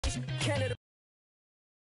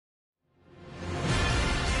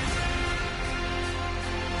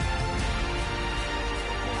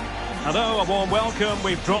Hello, a warm welcome.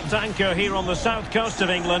 We've dropped anchor here on the south coast of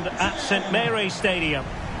England at St Mary's Stadium.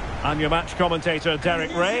 I'm your match commentator,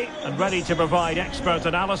 Derek Ray, and ready to provide expert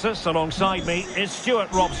analysis alongside me is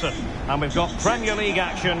Stuart Robson. And we've got Premier League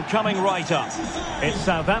action coming right up. It's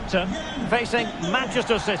Southampton facing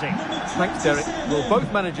Manchester City. Thanks, Derek. Well,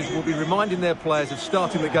 both managers will be reminding their players of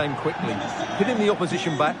starting the game quickly, hitting the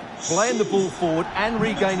opposition back, playing the ball forward and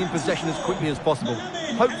regaining possession as quickly as possible.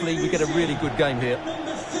 Hopefully we get a really good game here.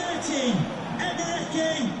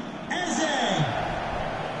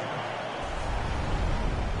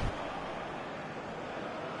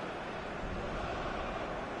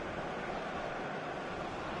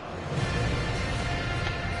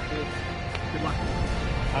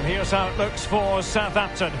 And here's how it looks for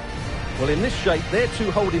Southampton. Well, in this shape, their two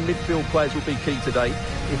holding midfield players will be key today.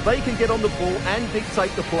 If they can get on the ball and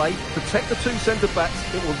dictate the play, protect the two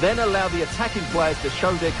centre-backs, it will then allow the attacking players to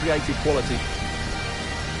show their creative quality.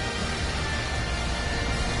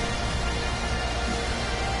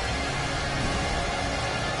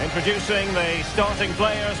 Introducing the starting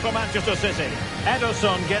players for Manchester City.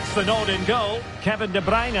 Ederson gets the nod in goal. Kevin De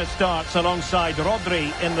Bruyne starts alongside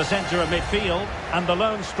Rodri in the centre of midfield. And the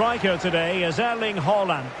lone striker today is Erling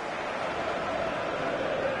Haaland.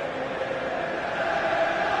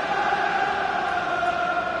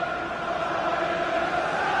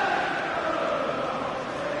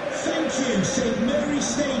 Thank you, St Mary's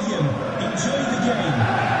Stadium. Enjoy the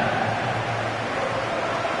game.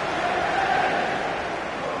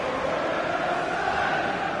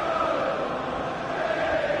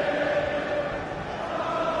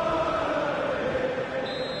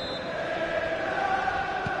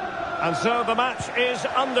 And so the match is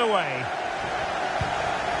underway.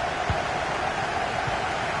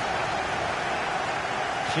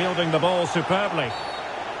 Shielding the ball superbly.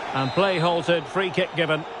 And play halted, free kick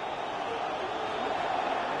given.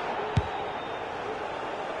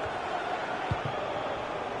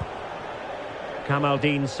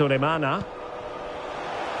 Kamaldeen Sulemana.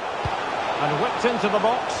 And whipped into the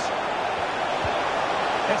box.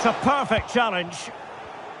 It's a perfect challenge.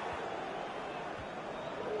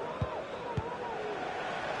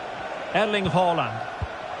 Erling Haaland.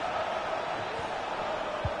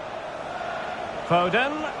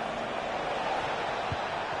 Foden.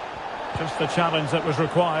 Just the challenge that was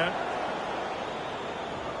required.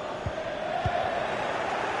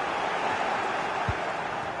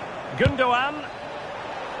 Gundogan.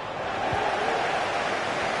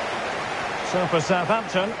 So for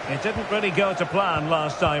Southampton, it didn't really go to plan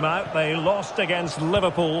last time out. They lost against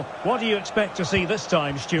Liverpool. What do you expect to see this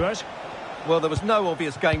time, Stuart? Well, there was no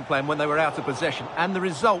obvious game plan when they were out of possession, and the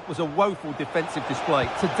result was a woeful defensive display.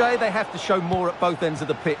 Today they have to show more at both ends of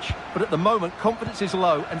the pitch, but at the moment confidence is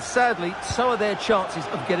low, and sadly so are their chances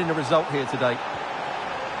of getting a result here today.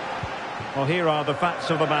 Well, here are the facts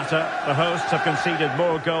of the matter. The hosts have conceded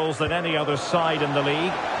more goals than any other side in the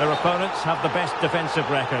league. Their opponents have the best defensive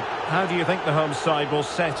record. How do you think the home side will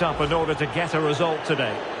set up in order to get a result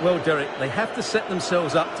today? Well, Derek, they have to set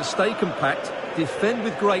themselves up to stay compact, defend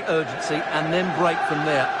with great urgency and then break from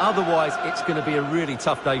there. Otherwise, it's going to be a really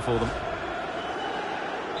tough day for them.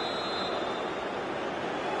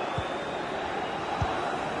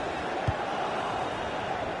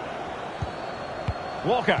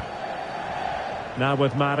 Walker. Now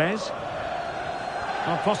with Mahrez.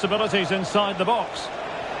 Well, possibilities inside the box.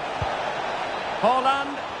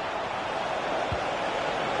 Haaland.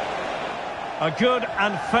 A good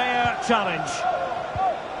and fair challenge.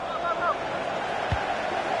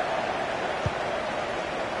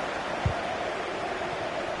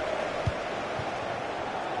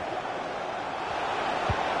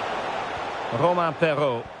 Romain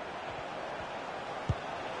Perrault.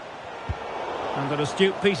 And an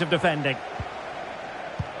astute piece of defending.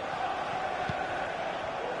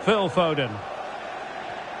 Phil Foden.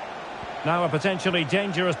 Now a potentially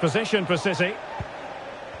dangerous position for City.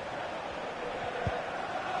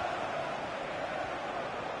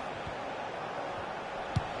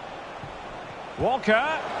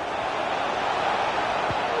 Walker.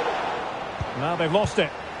 Now they've lost it.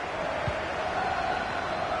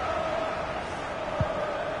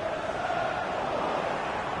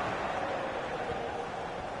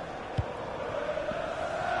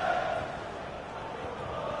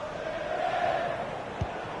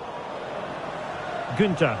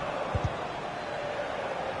 Günther.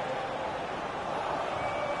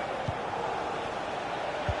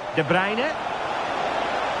 De Bruyne.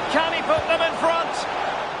 Can he put them in front?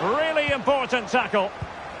 Really important tackle.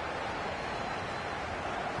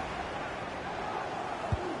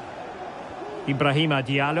 Ibrahima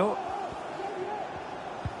Diallo.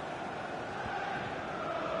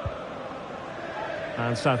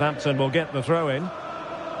 And Southampton will get the throw in.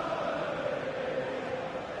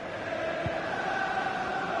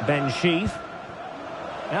 Ben Sheaf.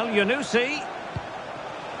 El Yunusi.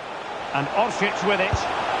 And Orsic with it.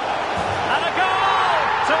 And a goal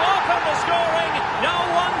to open the scoring. No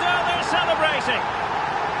wonder they're celebrating.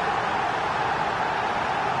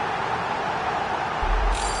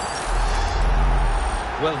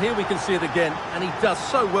 Well, here we can see it again, and he does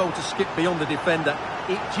so well to skip beyond the defender.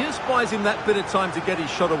 It just buys him that bit of time to get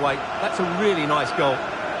his shot away. That's a really nice goal.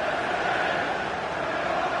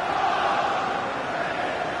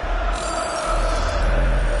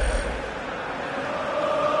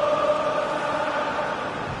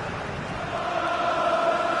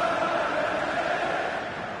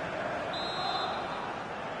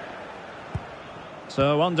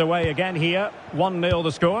 So underway again here. 1-0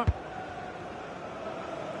 the score.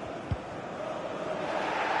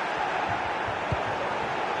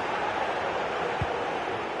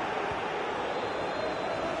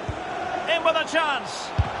 In with a chance.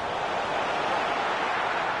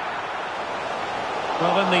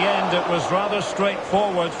 Well, in the end, it was rather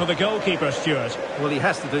straightforward for the goalkeeper, Stuart. Well, he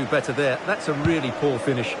has to do better there. That's a really poor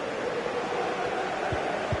finish.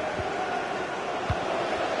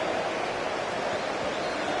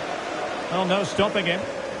 Oh, no stopping him.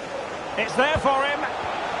 It's there for him.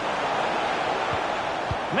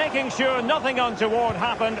 Making sure nothing untoward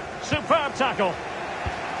happened. Superb tackle.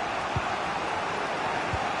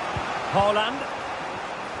 Haaland.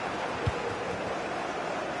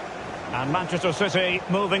 And Manchester City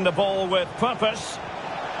moving the ball with purpose.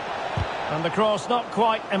 And the cross not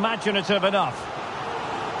quite imaginative enough.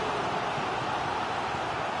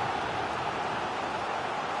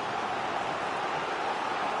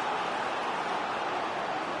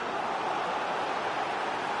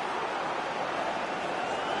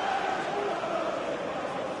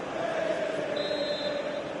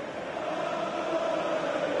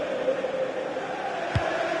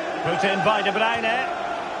 Put in by De Bruyne,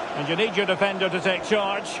 and you need your defender to take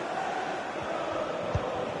charge.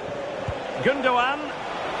 Gundogan.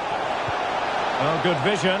 Oh, good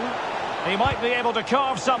vision. He might be able to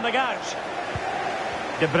carve something out.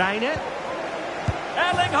 De Bruyne.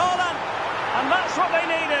 Erling Haaland. And that's what they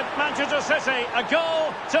needed, Manchester City. A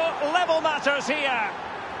goal to level matters here.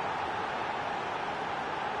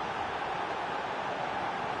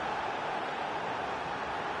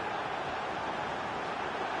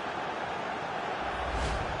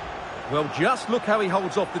 Well, just look how he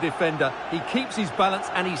holds off the defender. He keeps his balance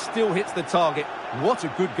and he still hits the target. What a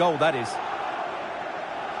good goal that is.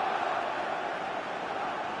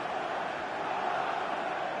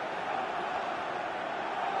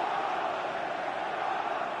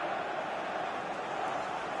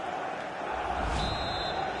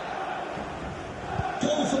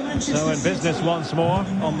 So in business once more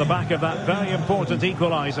on the back of that very important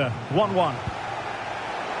equaliser. 1-1.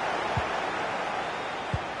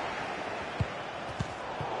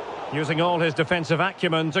 Using all his defensive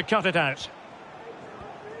acumen to cut it out.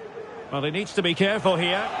 Well, he needs to be careful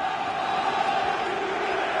here.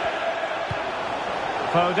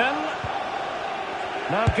 Foden.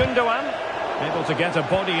 Now Gundogan. Able to get a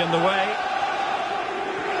body in the way.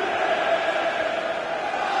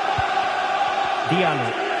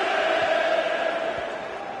 Diallo.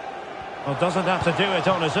 Well, doesn't have to do it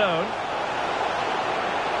on his own.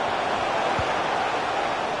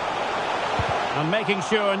 And making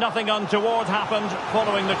sure nothing untoward happened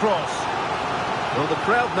following the cross. Well, the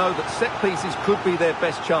crowd know that set pieces could be their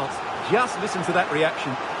best chance. Just listen to that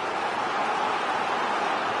reaction.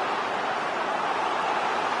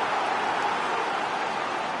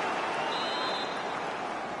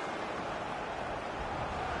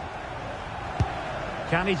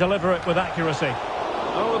 Can he deliver it with accuracy?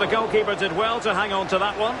 Oh, the goalkeeper did well to hang on to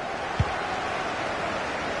that one.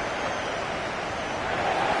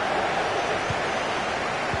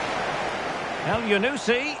 El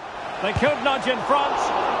Yunusi, they could nudge in front.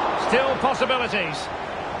 Still possibilities.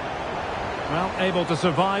 Well, able to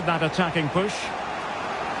survive that attacking push.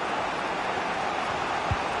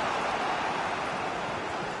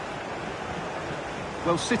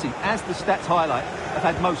 Well, City, as the stats highlight, have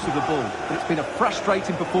had most of the ball. But it's been a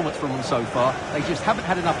frustrating performance from them so far. They just haven't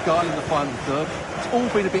had enough guile in the final third. It's all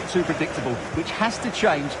been a bit too predictable, which has to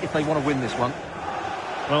change if they want to win this one.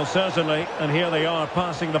 Well, certainly, and here they are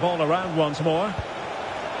passing the ball around once more.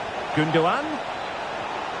 Gundogan.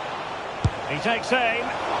 He takes aim.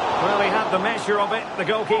 Well, he had the measure of it, the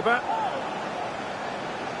goalkeeper.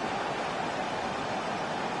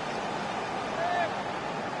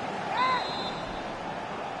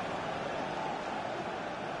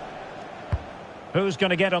 Who's going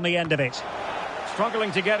to get on the end of it?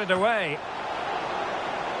 Struggling to get it away.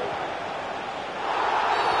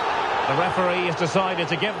 The referee has decided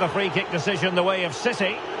to give the free kick decision the way of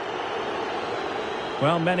City.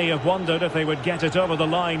 Well, many have wondered if they would get it over the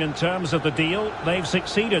line in terms of the deal. They've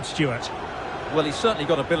succeeded, Stuart. Well, he's certainly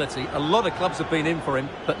got ability. A lot of clubs have been in for him,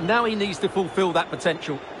 but now he needs to fulfil that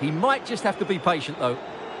potential. He might just have to be patient, though.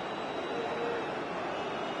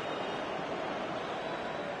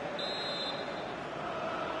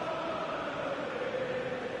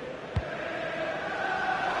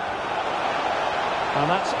 And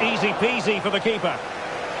that's easy peasy for the keeper.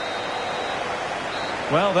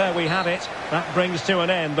 Well, there we have it. That brings to an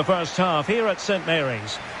end the first half here at St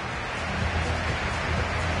Mary's.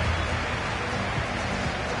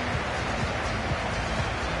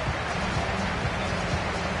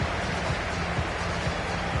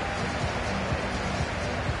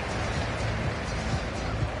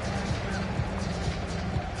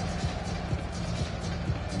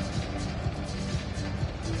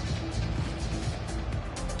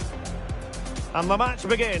 And the match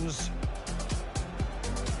begins.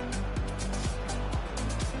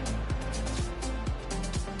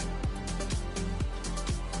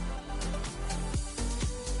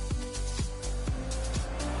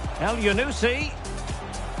 El Yunusi.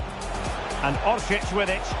 And Oršić with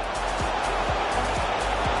it.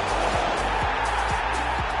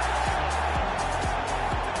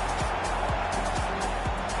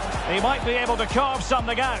 He might be able to carve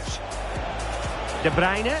something out. De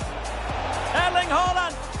Bruyne. Erling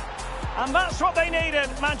Haaland. And that's what they needed,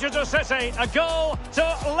 Manchester City. A goal to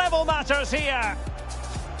level matters here.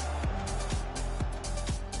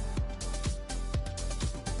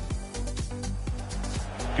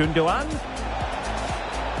 Gundogan.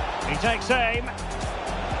 He takes aim.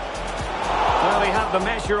 Well, he had the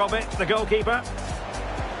measure of it, the goalkeeper.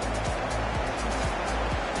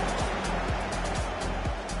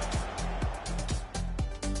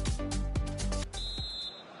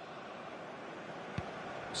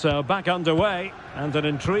 So back underway, and an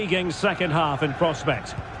intriguing second half in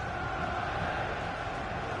prospect.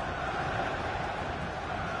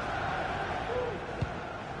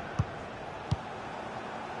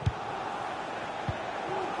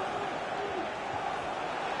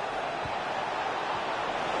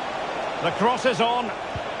 The cross is on.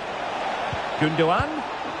 Gundogan.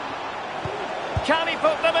 Can he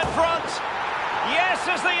put them in front? Yes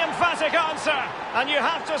is the emphatic answer. And you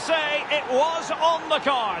have to say it was on the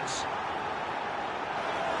cards.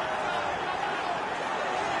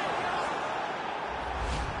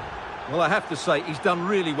 Well, I have to say, he's done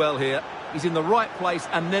really well here. He's in the right place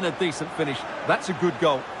and then a decent finish. That's a good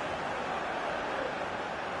goal.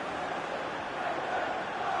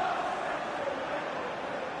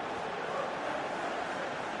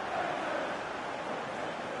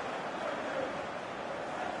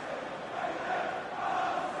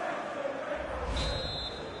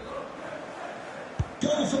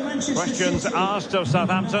 Questions asked of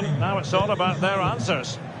Southampton. Now it's all about their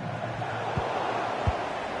answers.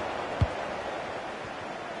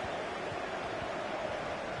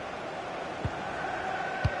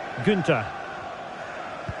 Günther.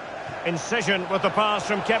 Incision with the pass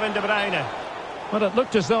from Kevin De Bruyne. Well, it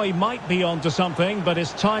looked as though he might be onto something, but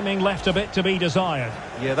his timing left a bit to be desired.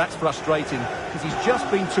 Yeah, that's frustrating, because he's just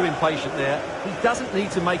been too impatient there. He doesn't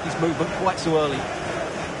need to make his movement quite so early.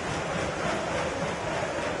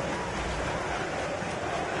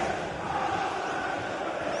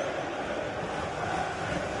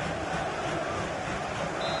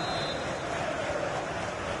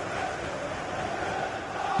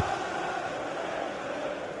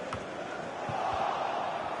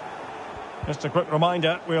 Just a quick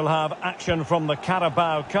reminder, we'll have action from the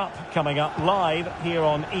Carabao Cup coming up live here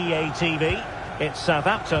on EA TV. It's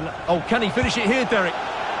Southampton. Oh, can he finish it here, Derek?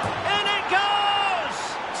 In it goes!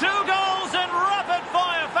 2 goals in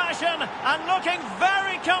rapid-fire fashion and looking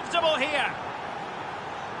very comfortable here.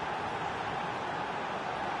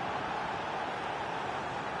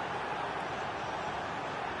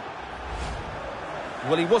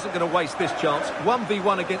 Well, he wasn't going to waste this chance.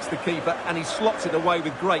 1v1 against the keeper, and he slots it away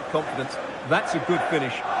with great confidence. That's a good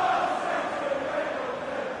finish.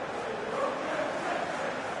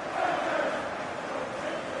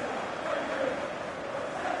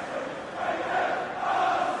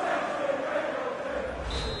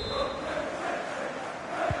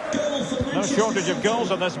 No shortage of goals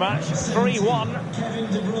in this match. 3-1.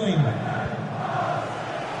 Kevin De Bruyne.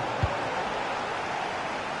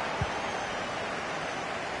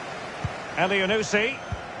 El Yunusi.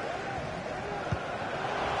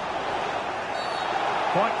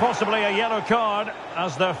 Quite possibly a yellow card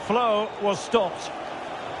as their flow was stopped.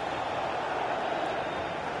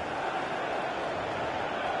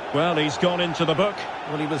 Well, he's gone into the book.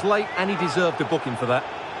 Well, he was late and he deserved a booking for that.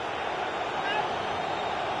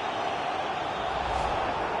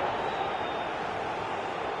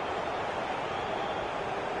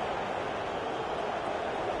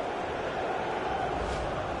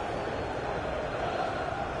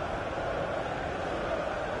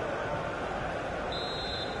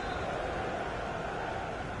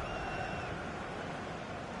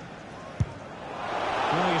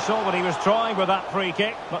 Well, you saw what he was trying with that free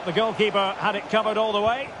kick, but the goalkeeper had it covered all the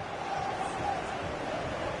way.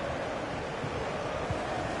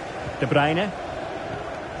 De Bruyne.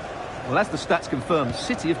 Well, as the stats confirm,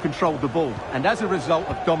 City have controlled the ball and as a result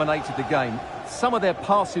have dominated the game. Some of their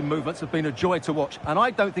passing movements have been a joy to watch and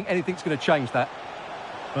I don't think anything's going to change that.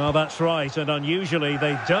 Well, that's right, and unusually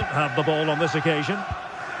they don't have the ball on this occasion.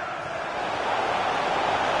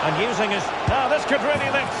 And using his... Now this could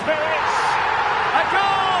really lift spirits. A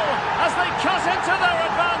goal as they cut into their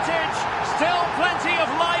advantage. Still plenty of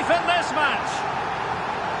life in this match.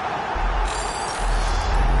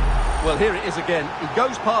 Well, here it is again. He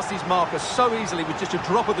goes past his marker so easily with just a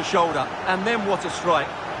drop of the shoulder. And then what a strike.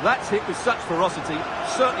 That's hit with such ferocity.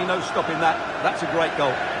 Certainly no stopping that. That's a great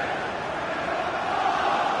goal.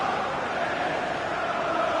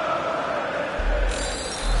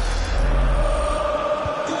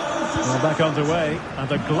 Well, back underway,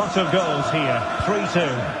 and a glut of goals here. 3-2.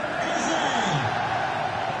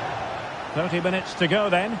 30 minutes to go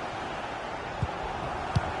then.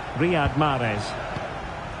 Riyad Mahrez.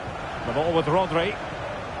 The ball with Rodri.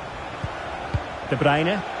 De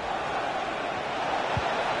Bruyne.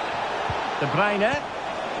 De Bruyne.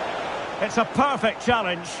 It's a perfect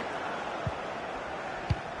challenge.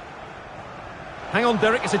 Hang on,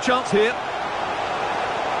 Derek, it's a chance here.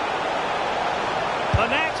 The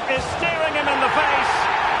net is staring him in the face.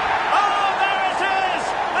 Oh, there it is!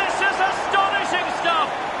 This is astonishing stuff!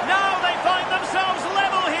 Now they find themselves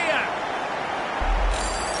level here.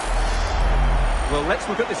 Well, let's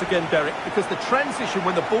look at this again, Derek, because the transition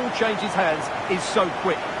when the ball changes hands is so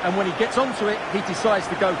quick. And when he gets onto it, he decides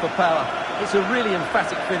to go for power. It's a really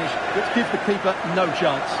emphatic finish, which gives the keeper no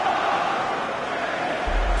chance.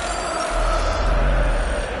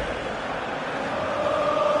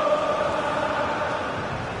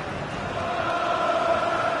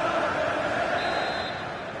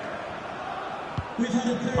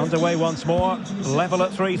 Underway once more, level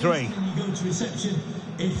at 3-3. You go to reception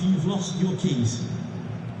if you've lost your keys.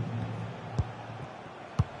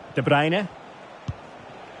 De Bruyne.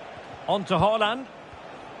 On to Haaland.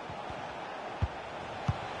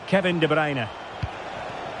 Kevin De Bruyne.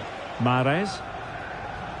 Mahrez.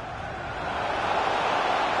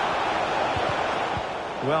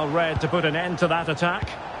 Well read to put an end to that attack.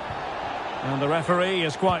 And the referee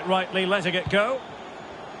is quite rightly letting it go.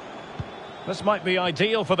 This might be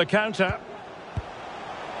ideal for the counter.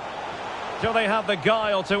 Do they have the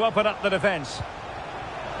guile to open up the defence?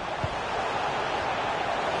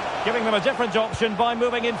 Giving them a different option by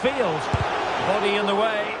moving in field. Body in the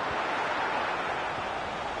way.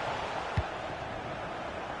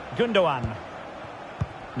 Gundogan.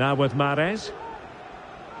 Now with Mahrez.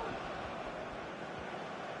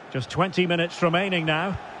 Just 20 minutes remaining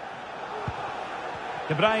now.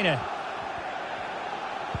 De Bruyne.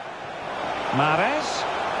 Mahrez.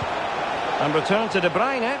 And return to De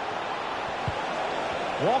Bruyne.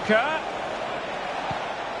 Walker.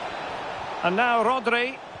 And now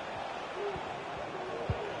Rodri.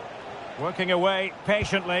 Working away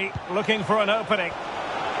patiently, looking for an opening.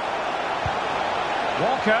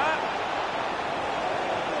 Walker.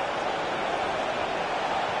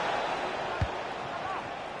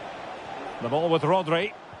 The ball with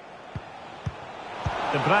Rodri.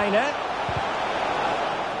 De Bruyne.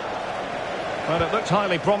 Well, it looked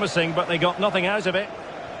highly promising, but they got nothing out of it.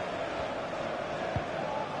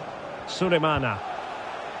 Sulemana.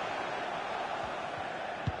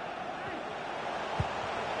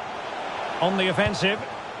 On the offensive.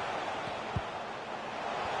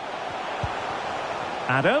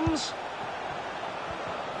 Adams.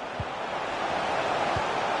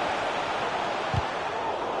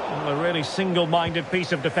 Well, a really single-minded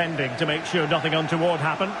piece of defending to make sure nothing untoward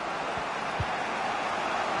happened.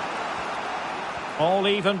 All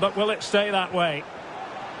even, but will it stay that way?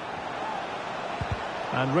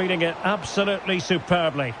 And reading it absolutely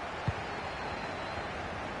superbly.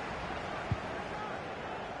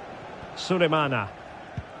 Sulemana.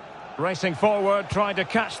 Racing forward, trying to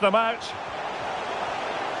catch them out.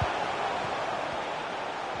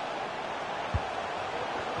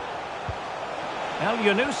 El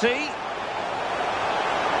Yunusi.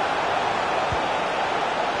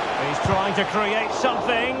 He's trying to create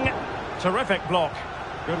something. Terrific block.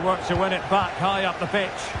 Good work to win it back high up the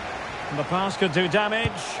pitch. And the pass could do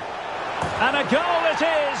damage. And a goal it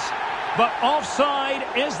is. But offside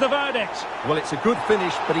is the verdict. Well, it's a good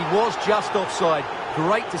finish, but he was just offside.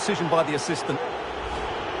 Great decision by the assistant.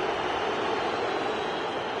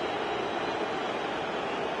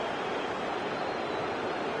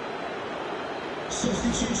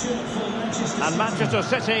 Substitution for Manchester City. And Manchester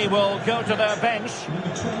City will go to their bench.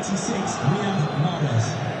 Number 26, Riyad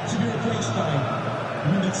Mahrez. To be replaced by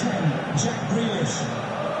number 10, Jack Grealish.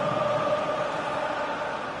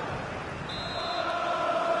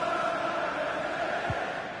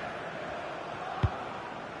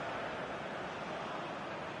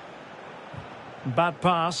 Bad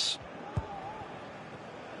pass.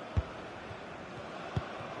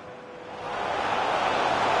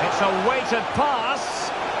 It's a weighted pass.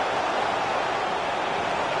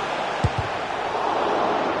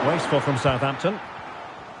 Wasteful from Southampton.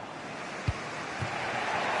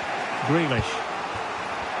 Grealish.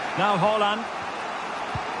 Now Haaland.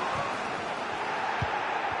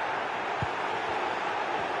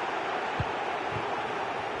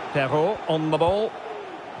 Perrault on the ball.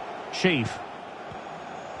 Chief.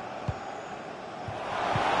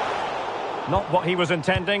 Not what he was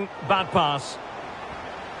intending. Bad pass.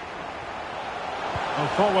 And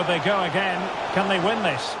forward they go again. Can they win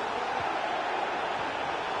this?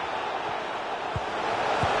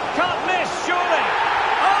 Can't miss, surely.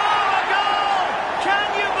 Oh, a goal! Can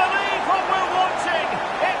you believe what we're watching?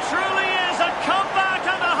 It truly is a comeback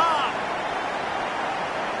and a half.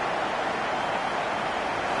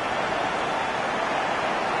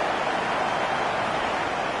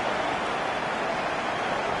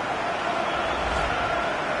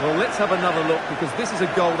 Well, let's have another look, because this is a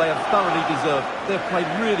goal they have thoroughly deserved. They've played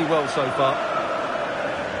really well so far.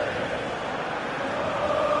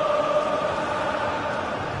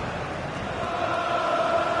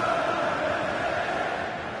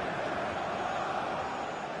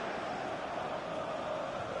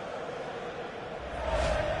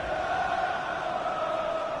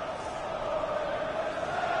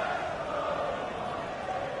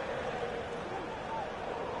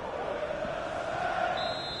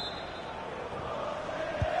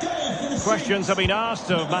 Questions have been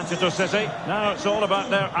asked of Manchester City. Now it's all about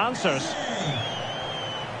their answers.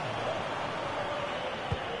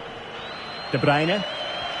 De Bruyne.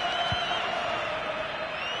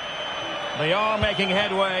 They are making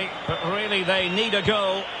headway, but really they need a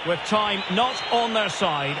goal with time not on their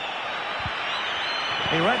side.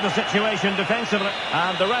 He read the situation defensively,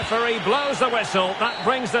 and the referee blows the whistle. That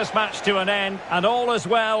brings this match to an end, and all is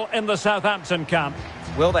well in the Southampton camp.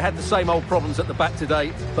 Well, they had the same old problems at the back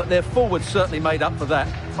today, but their forwards certainly made up for that.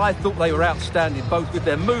 I thought they were outstanding, both with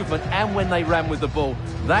their movement and when they ran with the ball.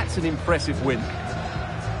 That's an impressive win.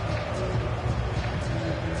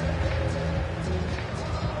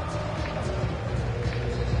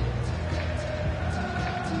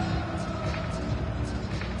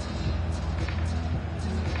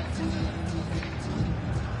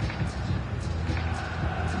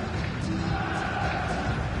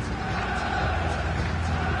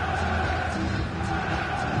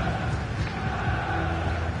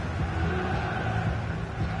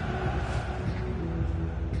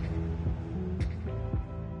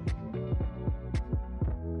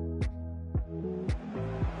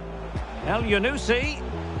 El Yunusi.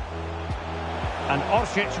 And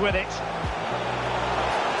Orsic with it.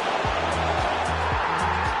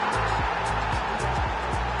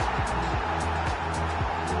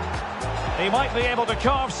 He might be able to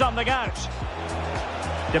carve something out.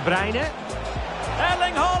 De Bruyne.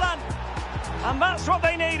 Erling Haaland. And that's what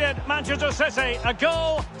they needed, Manchester City. A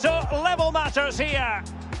goal to level matters here.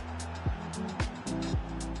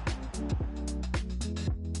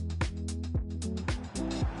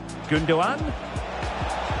 Gundogan.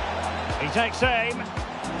 He takes aim.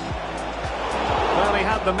 Well, he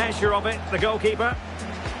had the measure of it, the goalkeeper.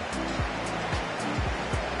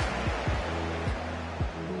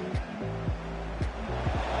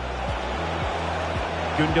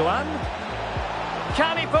 Gundogan.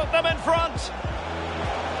 Can he put them in front?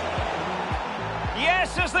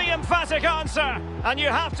 Yes is the emphatic answer. And you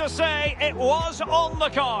have to say it was on the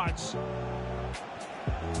cards.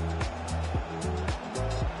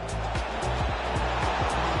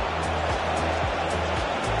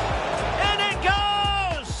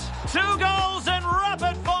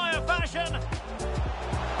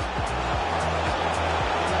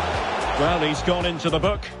 Well, he's gone into the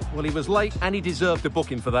book. Well, he was late and he deserved a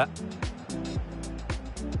booking for that.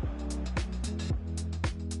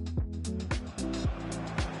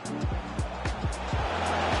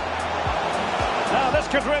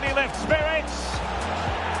 could really lift spirits.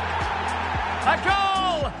 A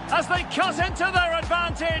goal as they cut into their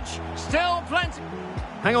advantage. Still plenty.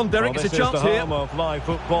 Hang on, Derek, Well, it's a chance is the here. home of live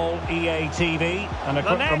football, EA TV. And a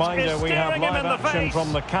quick reminder, we have live action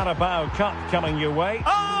from the Carabao Cup coming your way.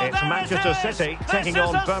 It's Manchester City taking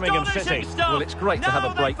on Birmingham City. Well, it's great to have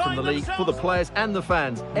a break from the league for the players and the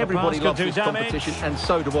fans. Everybody loves this competition, and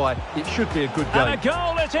so do I. It should be a good game. And a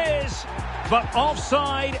goal it is, but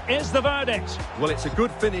offside is the verdict. Well, it's a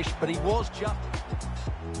good finish, but he was just...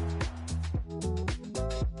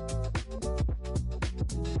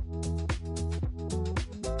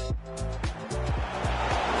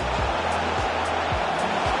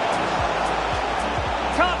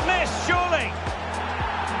 Can't miss, surely.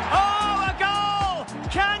 Oh, a goal!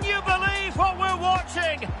 Can you believe what we're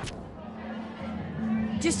watching?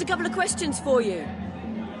 Just a couple of questions for you.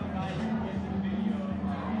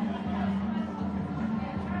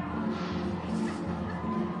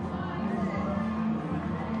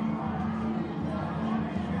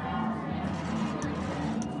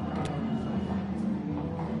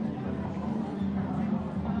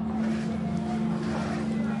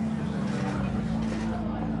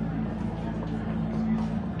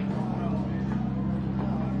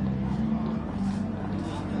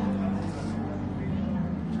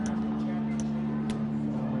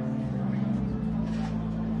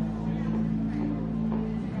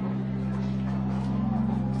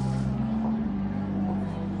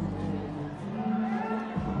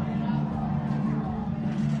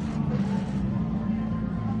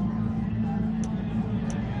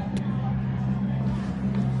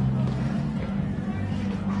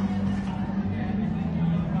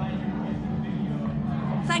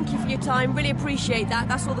 Thank you for your time. Really appreciate that.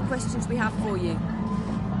 That's all the questions we have for you.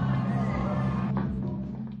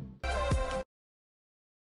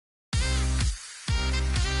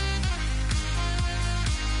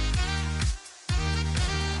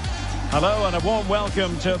 Hello and a warm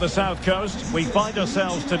welcome to the South Coast. We find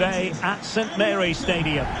ourselves today at St Mary's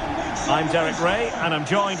Stadium. I'm Derek Ray and I'm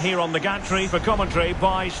joined here on the gantry for commentary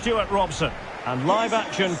by Stuart Robson. And live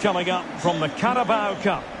action coming up from the Carabao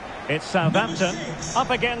Cup. It's Southampton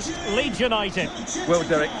up against Leeds United. Well,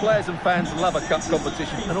 Derek, players and fans love a cup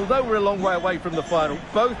competition, and although we're a long way away from the final,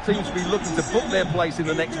 both teams will be looking to book their place in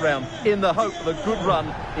the next round in the hope of a good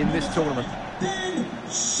run in this tournament. Then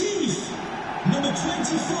Chief, number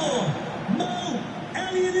 24, Mo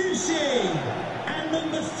Elianusi, and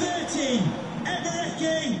number 30,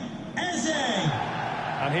 Ebereke Eze.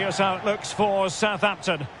 And here's how it looks for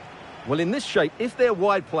Southampton. Well, in this shape, if their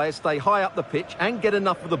wide players stay high up the pitch and get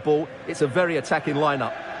enough of the ball, it's a very attacking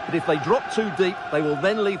lineup. But if they drop too deep, they will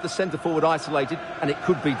then leave the centre-forward isolated, and it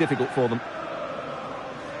could be difficult for them.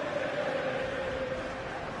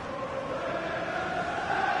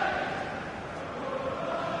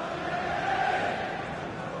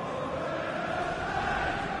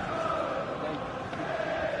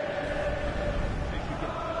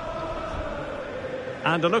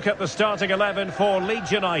 And a look at the starting 11 for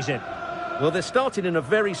Leeds United. Well, they're starting in a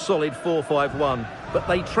very solid 4-5-1, but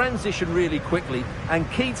they transition really quickly,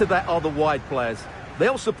 and key to that are the wide players.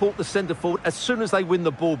 They'll support the centre-forward as soon as they win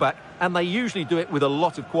the ball back, and they usually do it with a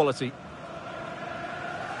lot of quality.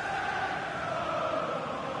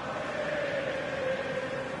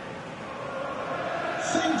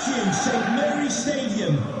 Thank you, St Mary's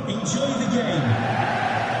Stadium. Enjoy the game.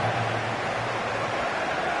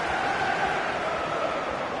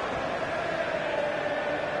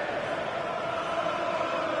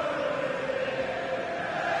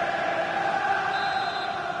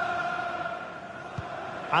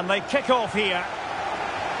 And they kick off here.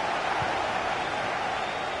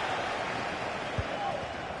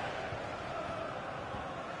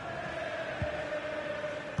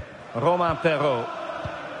 Romain Perrault.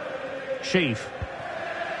 Chief.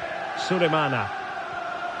 Sulemana.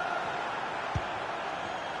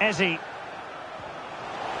 Eze.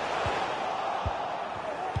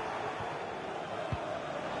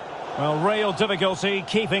 Well, real difficulty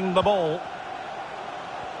keeping the ball.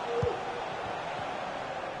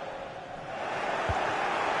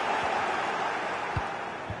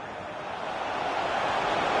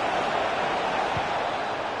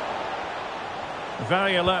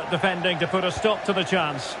 Very alert defending to put a stop to the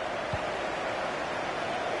chance.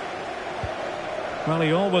 Well,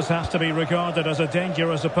 he always has to be regarded as a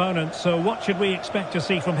dangerous opponent, so what should we expect to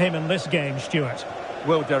see from him in this game, Stuart?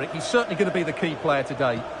 Well, Derek, he's certainly going to be the key player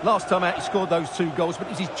today. Last time out, he scored those 2 goals, but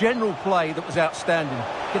it was his general play that was outstanding.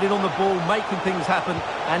 Getting on the ball, making things happen,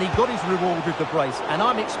 and he got his reward with the brace. And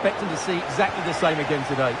I'm expecting to see exactly the same again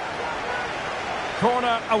today.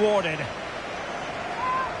 Corner awarded.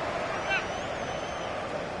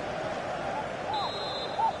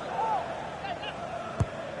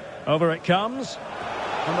 Over it comes.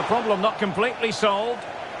 And the problem not completely solved.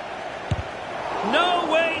 No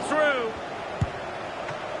way through.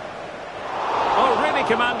 Oh, really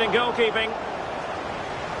commanding goalkeeping.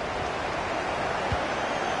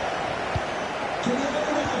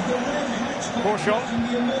 Poor shot.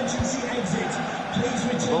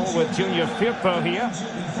 Ball with Junior Firpo here.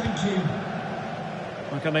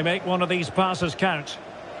 Well, can they make one of these passes count?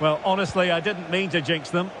 Well, honestly, I didn't mean to jinx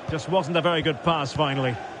them. Just wasn't a very good pass,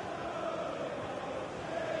 finally.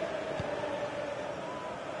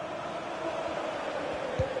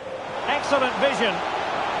 Excellent vision.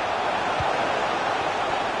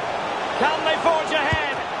 Can they forge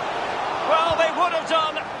ahead? Well, they would have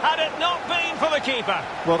done had it not been for the keeper.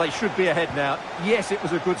 Well, they should be ahead now. Yes, it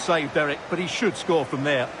was a good save, Derek, but he should score from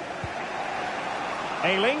there.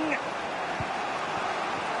 Ayling.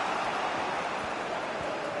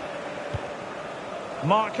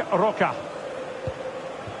 Mark Roca.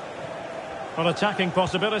 On attacking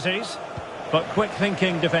possibilities, but quick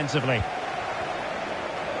thinking defensively.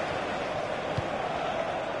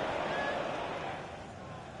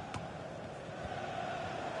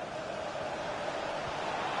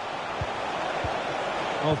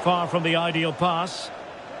 Oh, far from the ideal pass.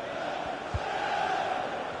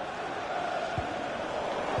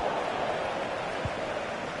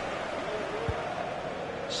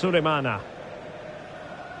 Sulemana.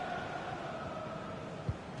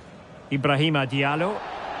 Ibrahima Diallo.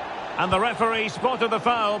 And the referee spotted the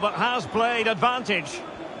foul, but has played advantage.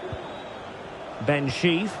 Ben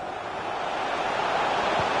Sheaf.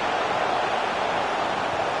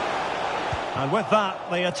 And with that,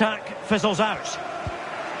 the attack fizzles out.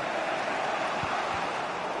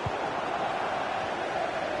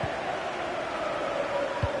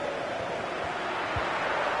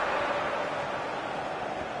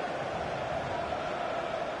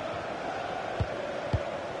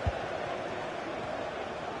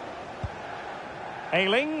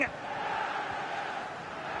 Ayling.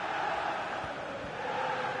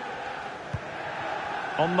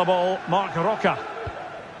 On the ball, Mark Roca.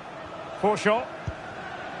 Poor shot.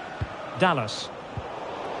 Dallas.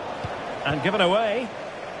 And given away.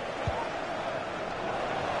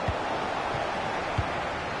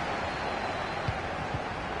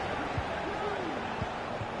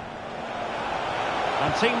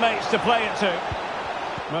 And teammates to play it to.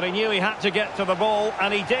 But he knew he had to get to the ball,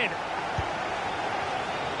 and he did.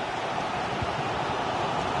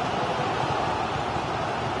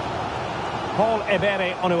 Paul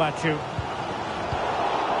Ebere Onuachu.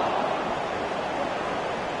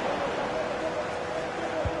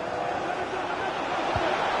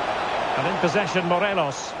 And in possession,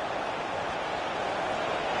 Morelos.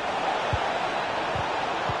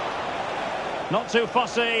 Not too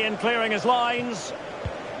fussy in clearing his lines.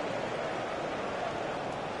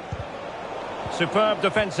 Superb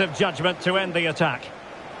defensive judgment to end the attack.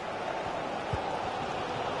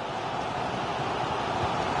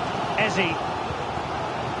 Ezi.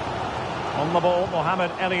 On the ball, Mohamed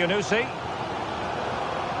Elyounoussi.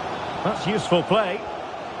 That's useful play.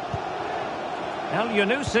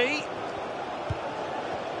 Elyounoussi.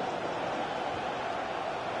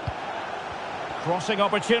 Crossing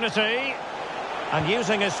opportunity. And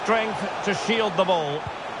using his strength to shield the ball.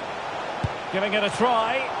 Giving it a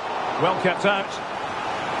try. Well kept out.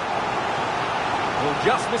 Well,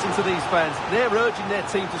 just listen to these fans. They're urging their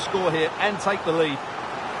team to score here and take the lead.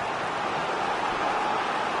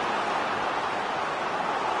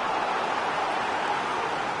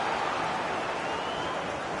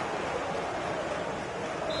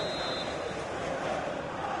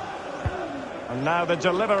 And now the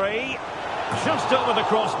delivery. Just over the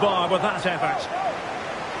crossbar with that effort.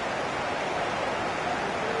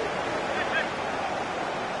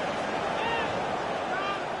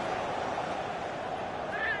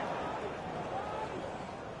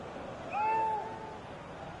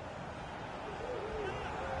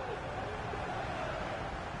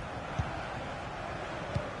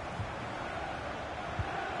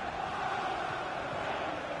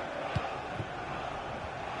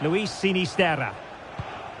 Luis Sinisterra.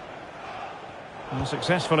 And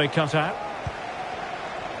successfully cut out.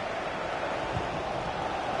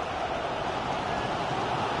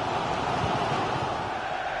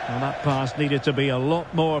 Well, that pass needed to be a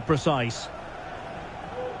lot more precise.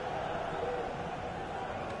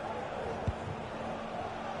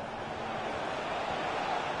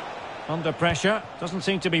 Under pressure, doesn't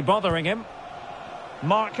seem to be bothering him.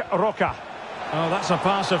 Mark Roca. Oh, that's a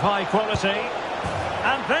pass of high quality.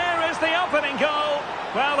 And there is the opening goal.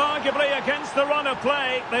 Well, arguably against the run of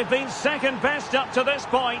play, they've been second best up to this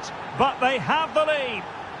point, but they have the lead.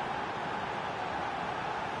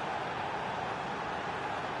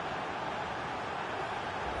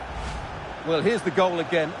 Well, here's the goal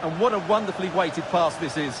again, and what a wonderfully weighted pass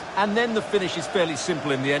this is. And then the finish is fairly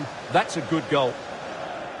simple in the end. That's a good goal.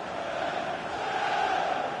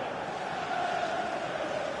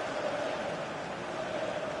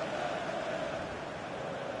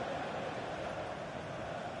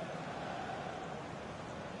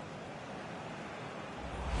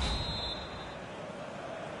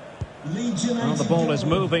 Well, the ball is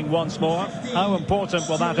moving once more. How important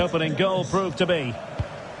will that opening goal prove to be?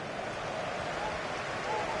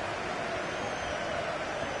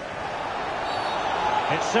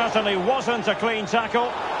 It certainly wasn't a clean tackle,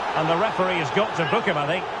 and the referee has got to book him, I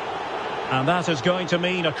think. And that is going to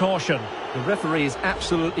mean a caution. The referee is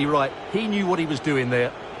absolutely right. He knew what he was doing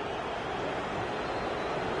there.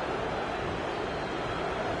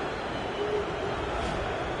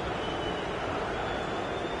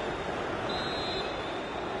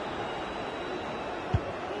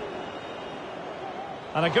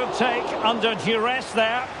 And a good take under duress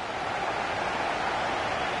there.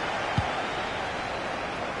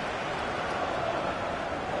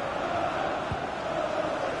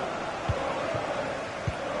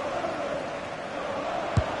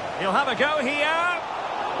 He'll have a go here.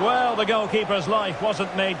 Well, the goalkeeper's life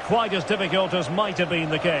wasn't made quite as difficult as might have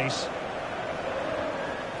been the case.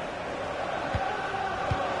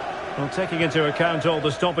 Well, taking into account all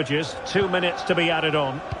the stoppages, 2 minutes to be added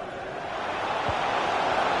on.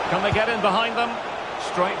 Can they get in behind them?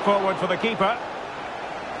 Straight forward for the keeper.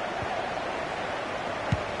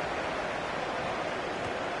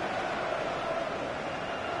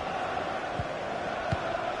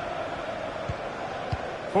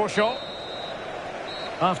 Forshaw.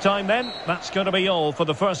 Half-time then. That's going to be all for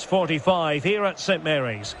the first 45 here at St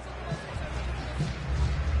Mary's.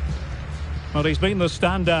 Well, he's been the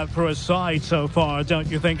standout for his side so far, don't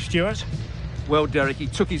you think, Stuart? Well, Derek, he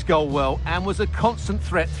took his goal well and was a constant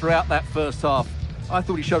threat throughout that first half. I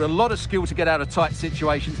thought he showed a lot of skill to get out of tight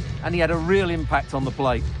situations, and he had a real impact on the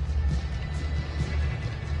play.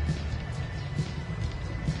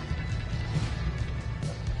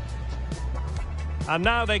 And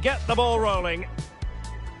now they get the ball rolling.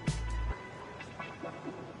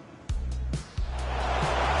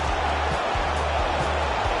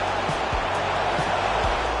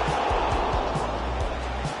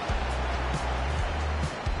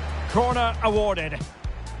 Corner awarded.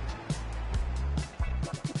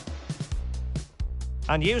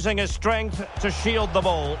 And using his strength to shield the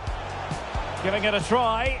ball. Giving it a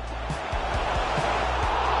try.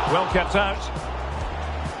 Well kept out.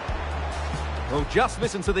 Well, just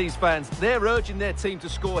listen to these fans. They're urging their team to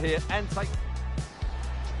score here and take...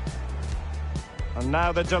 And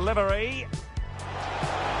now the delivery.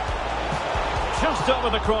 Just over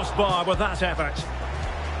the crossbar with that effort.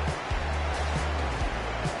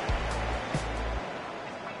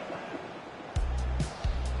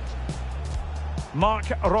 Mark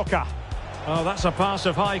Roca. Oh, that's a pass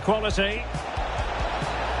of high quality.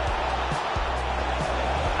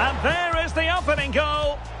 And there is the opening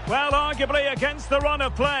goal. Well, arguably against the run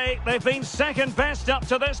of play, they've been second best up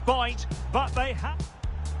to this point, but they have...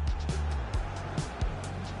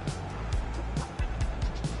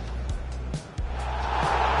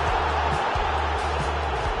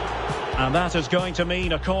 And that is going to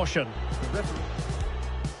mean a caution.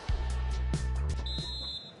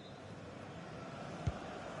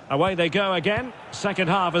 Away they go again. Second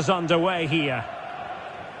half is underway here.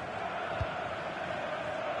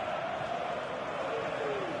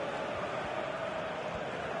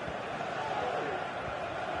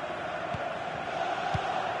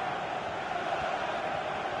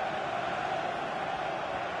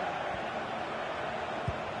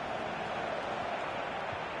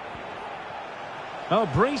 Oh,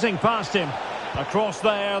 breezing past him. A cross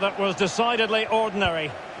there that was decidedly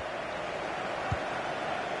ordinary.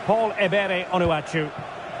 Paul Ebere Onuachu.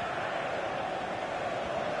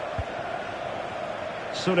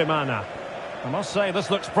 Sulemana. I must say, this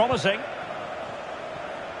looks promising.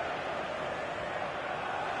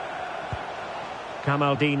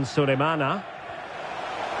 Kamaldeen Sulemana.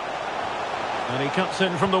 And he cuts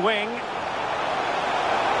in from the wing.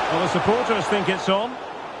 Well, the supporters think it's on.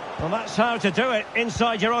 Well, that's how to do it,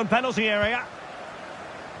 inside your own penalty area.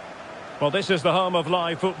 Well, this is the home of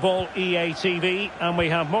live football, EA TV, and we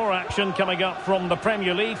have more action coming up from the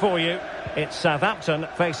Premier League for you. It's Southampton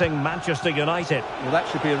facing Manchester United. Well, that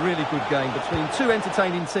should be a really good game between two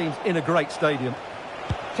entertaining teams in a great stadium.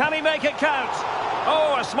 Can he make it count?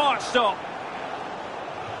 Oh, a smart stop.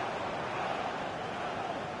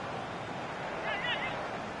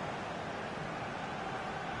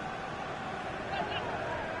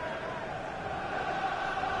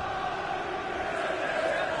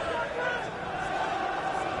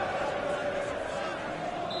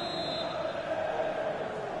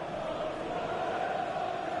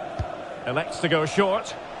 Elects to go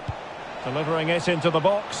short. Delivering it into the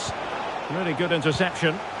box. Really good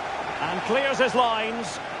interception. And clears his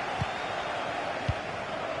lines.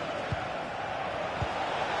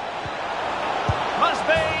 Must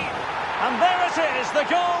be. And there it is, the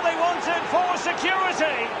goal they wanted for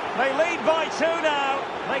security. They lead by 2 now.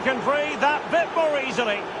 They can breathe that bit more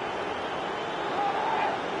easily.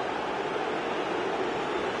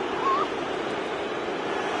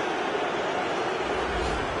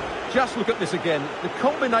 Just look at this again. The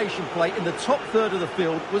combination play in the top third of the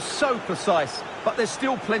field was so precise, but there's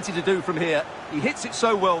still plenty to do from here. He hits it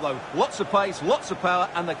so well, though. Lots of pace, lots of power,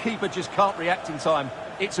 and the keeper just can't react in time.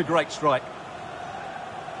 It's a great strike.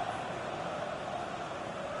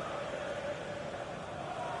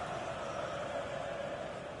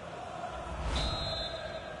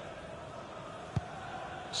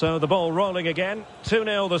 So the ball rolling again.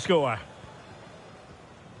 2-0 the score.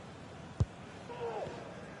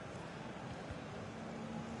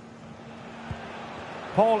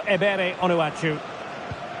 Paul Ebere Onuachu.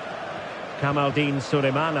 Kamaldeen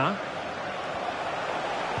Sulemana.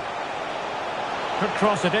 Could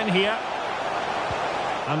cross it in here.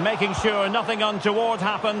 And making sure nothing untoward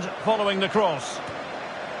happened following the cross.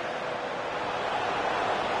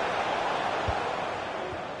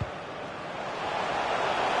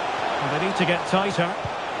 And they need to get tighter.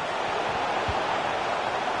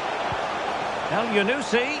 El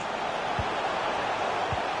Yunusi.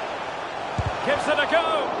 Gives it a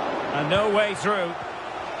go. And no way through.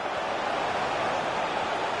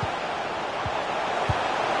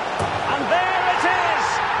 And there it is.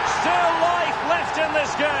 Still life left in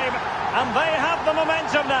this game. And they have the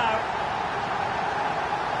momentum now.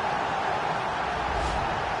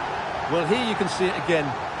 Well, here you can see it again.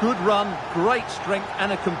 Good run, great strength,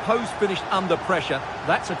 and a composed finish under pressure.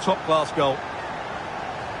 That's a top-class goal.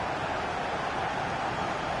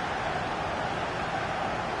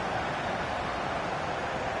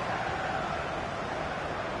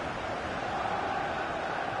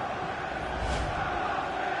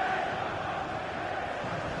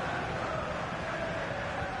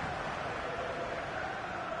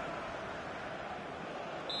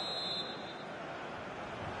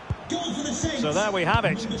 So there we have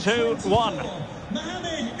it, 2-1.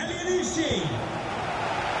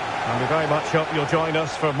 And we very much hope you'll join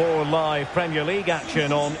us for more live Premier League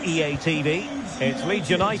action on EA TV. It's Leeds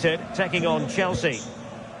United taking on Chelsea.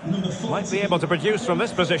 Might be able to produce from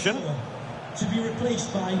this position. To be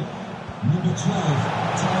replaced by number 12,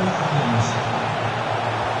 Tyler Adams.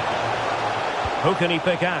 Who can he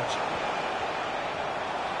pick out?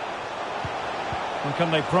 And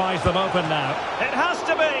can they prize them open now? It has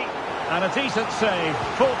to be! And a decent save,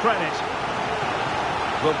 full credit.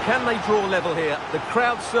 Well, can they draw level here? The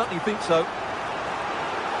crowd certainly think so.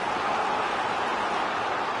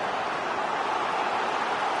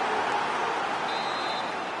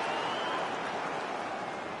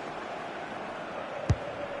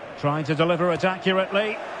 Trying to deliver it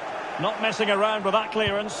accurately. Not messing around with that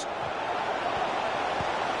clearance.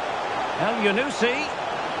 El Yunusi.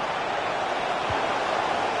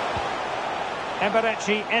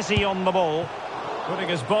 Eberechi Eze on the ball. Putting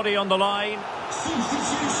his body on the line. So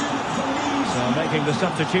making the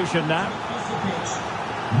substitution now.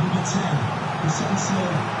 Number 10, Vicencio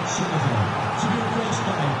Silva. To be replaced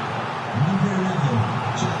by number 11,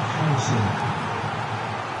 Jack Harrison.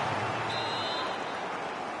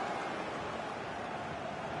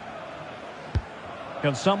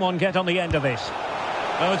 Can someone get on the end of this?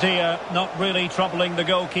 Oh dear, not really troubling the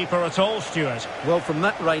goalkeeper at all, Stuart. Well, from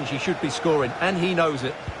that range he should be scoring, and he knows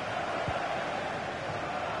it.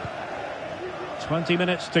 20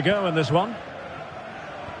 minutes to go in this one.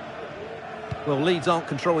 Well, Leeds aren't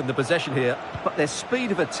controlling the possession here, but their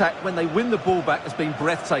speed of attack when they win the ball back has been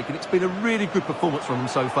breathtaking. It's been a really good performance from them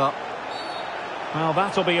so far. Well,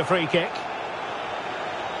 that'll be a free kick.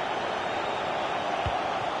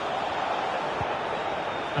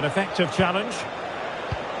 An effective challenge.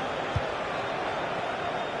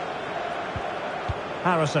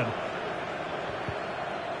 Harrison.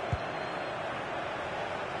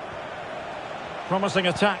 Promising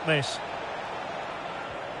attack this.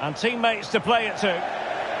 And teammates to play it to.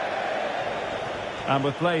 And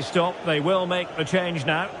with play stopped, they will make the change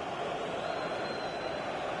now.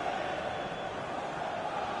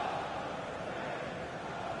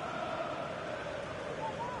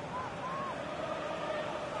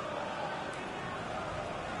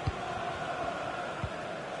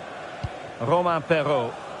 Romain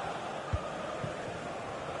Perrault.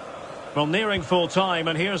 Well, nearing full time,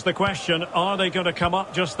 and here's the question: are they going to come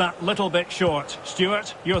up just that little bit short?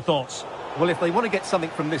 Stuart, your thoughts? Well, if they want to get something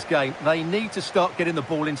from this game, they need to start getting the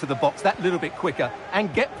ball into the box that little bit quicker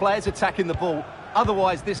and get players attacking the ball.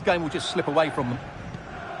 Otherwise, this game will just slip away from them.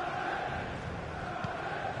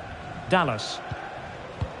 Dallas.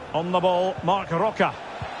 On the ball, Mark Roca.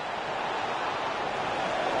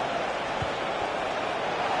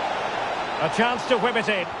 A chance to whip it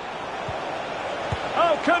in.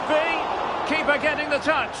 Oh, could be. Keeper getting the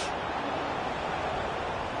touch.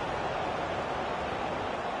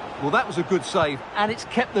 Well, that was a good save, and it's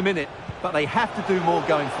kept them in it. But they have to do more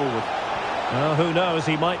going forward. Well, who knows?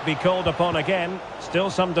 He might be called upon again. Still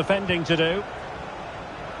some defending to do.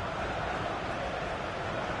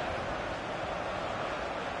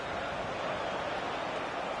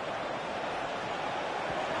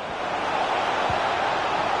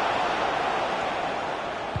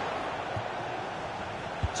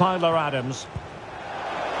 Tyler Adams.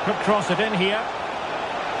 Could cross it in here.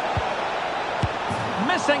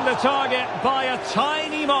 Missing the target by a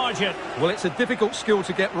tiny margin. Well, it's a difficult skill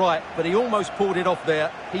to get right, but he almost pulled it off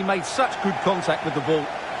there. He made such good contact with the ball.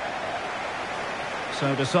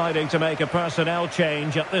 So deciding to make a personnel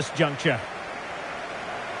change at this juncture.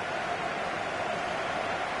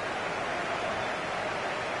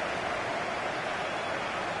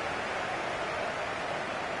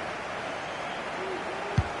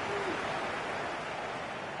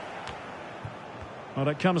 Well,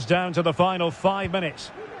 it comes down to the final 5 minutes.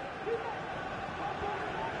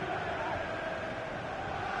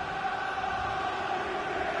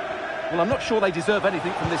 Well, I'm not sure they deserve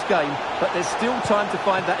anything from this game, but there's still time to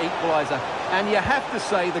find that equaliser. And you have to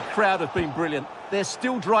say the crowd have been brilliant. They're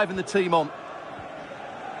still driving the team on.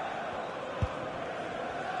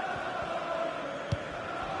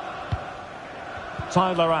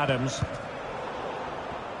 Tyler Adams.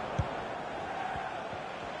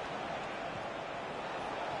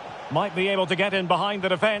 Might be able to get in behind the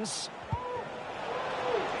defence.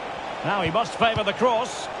 Now he must favour the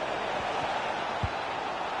cross.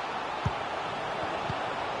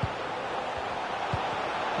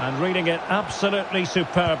 And reading it absolutely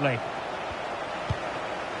superbly.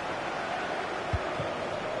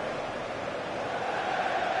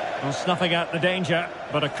 Well, snuffing out the danger,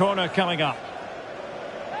 but a corner coming up.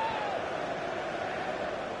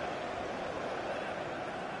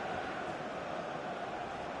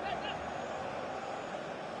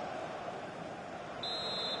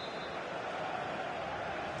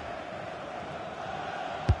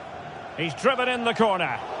 He's driven in the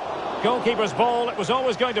corner. Goalkeeper's ball, it was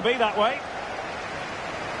always going to be that way.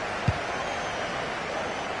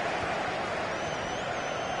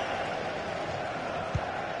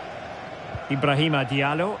 Ibrahima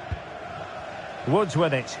Diallo. Woods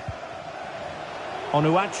with it.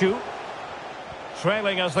 Onuachu.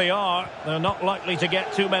 Trailing as they are, they're not likely to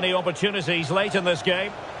get too many opportunities late in this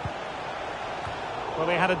game. Well,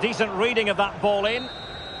 they had a decent reading of that ball in.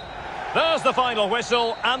 There's the final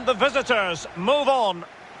whistle, and the visitors move on.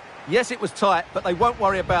 Yes, it was tight, but they won't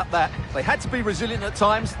worry about that. They had to be resilient at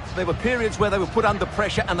times. There were periods where they were put under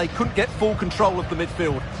pressure and they couldn't get full control of the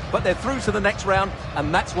midfield. But they're through to the next round,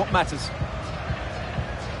 and that's what matters.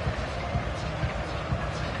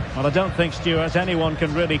 Well, I don't think, Stuart, anyone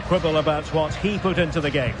can really quibble about what he put into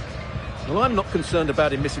the game. Well, I'm not concerned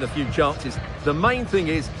about him missing a few chances. The main thing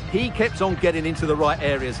is he kept on getting into the right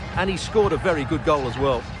areas, and he scored a very good goal as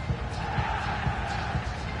well.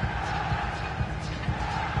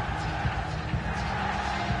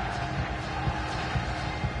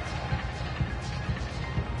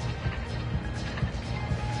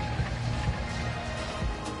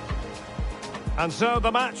 And so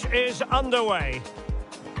the match is underway.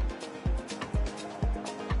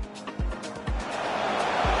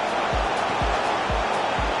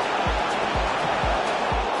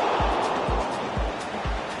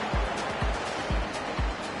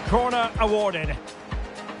 Corner awarded.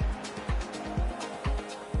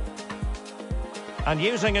 And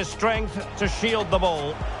using his strength to shield the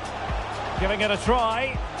ball. Giving it a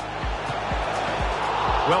try.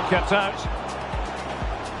 Well kept out.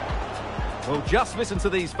 Well, just listen to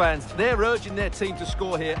these fans. They're urging their team to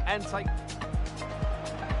score here and take...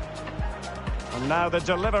 And now the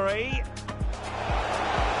delivery.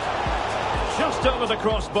 Just over the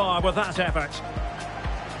crossbar with that effort.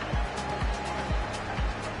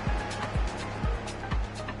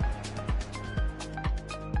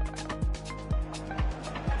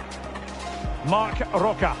 Mark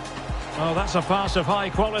Roca. Oh, that's a pass of high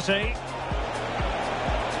quality.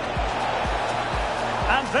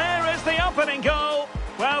 And there is the opening goal.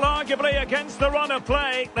 Well, arguably against the run of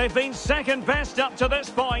play, they've been second best up to this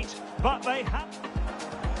point, but they have...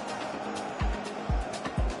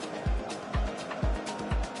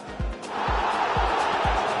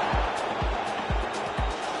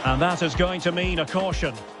 And that is going to mean a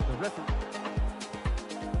caution. The referee...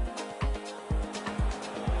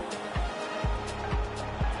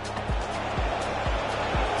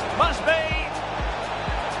 Must be.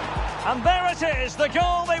 And there it is, the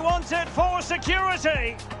goal they wanted for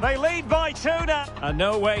security. They lead by 2 now. And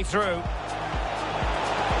no way through.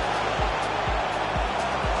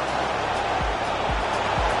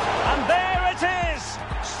 And there it is.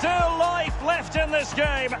 Still life left in this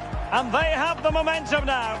game. And they have the momentum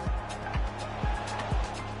now.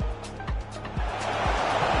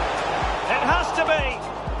 It has to be.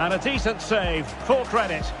 And a decent save, full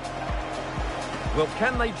credit. Well,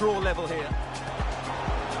 can they draw level here?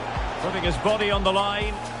 Putting his body on the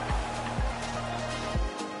line.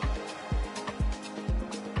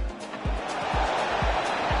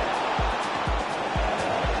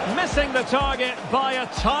 Missing the target by a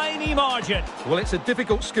tiny margin. Well, it's a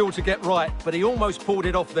difficult skill to get right, but he almost pulled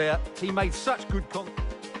it off there. He made such good contact.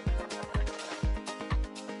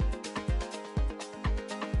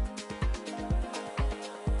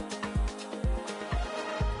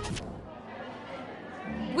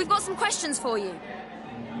 We've got some questions for you.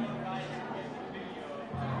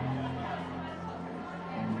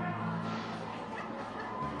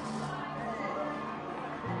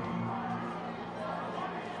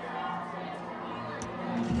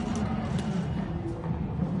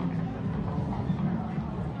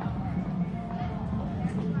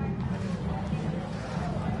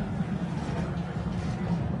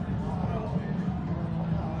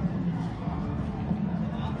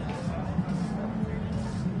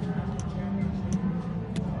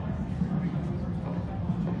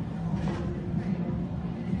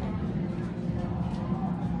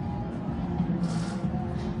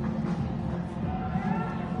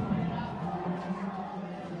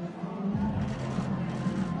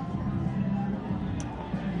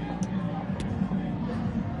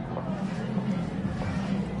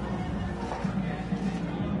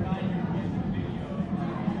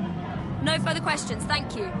 No further questions,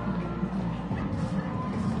 thank you.